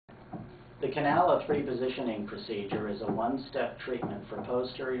The Canalith repositioning procedure is a one-step treatment for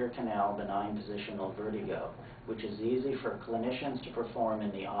posterior canal benign positional vertigo, which is easy for clinicians to perform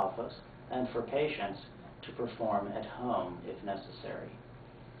in the office and for patients to perform at home if necessary.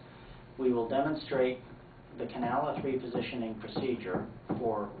 We will demonstrate the Canalith repositioning procedure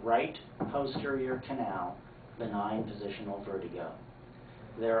for right posterior canal benign positional vertigo.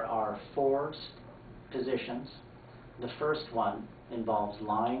 There are four positions. The first one involves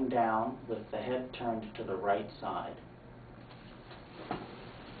lying down with the head turned to the right side.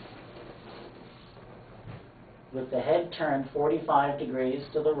 With the head turned 45 degrees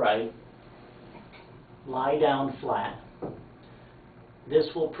to the right, lie down flat. This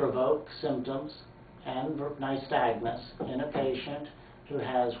will provoke symptoms and nystagmus in a patient who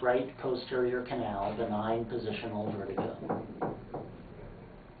has right posterior canal benign positional vertigo.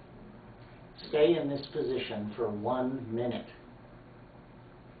 Stay in this position for 1 minute.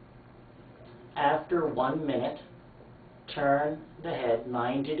 After 1 minute, turn the head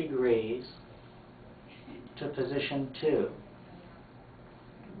 90 degrees to position 2.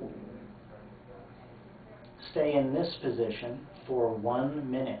 Stay in this position for 1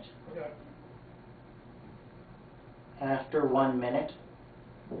 minute. After 1 minute,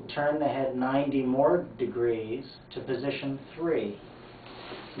 turn the head 90 more degrees to position 3.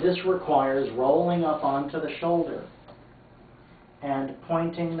 This requires rolling up onto the shoulder and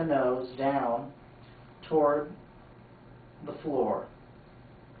pointing the nose down toward the floor.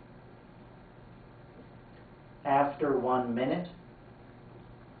 After 1 minute,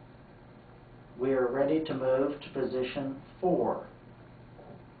 we are ready to move to position 4.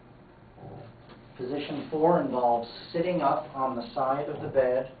 Position 4 involves sitting up on the side of the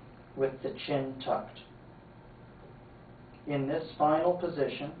bed with the chin tucked. In this final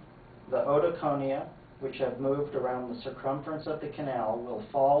position, the otoconia, which have moved around the circumference of the canal, will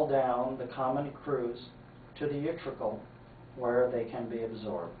fall down the common crus to the utricle, where they can be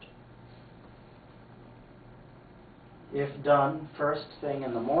absorbed. If done first thing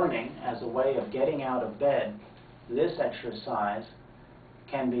in the morning as a way of getting out of bed, this exercise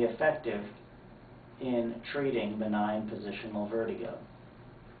can be effective in treating benign positional vertigo.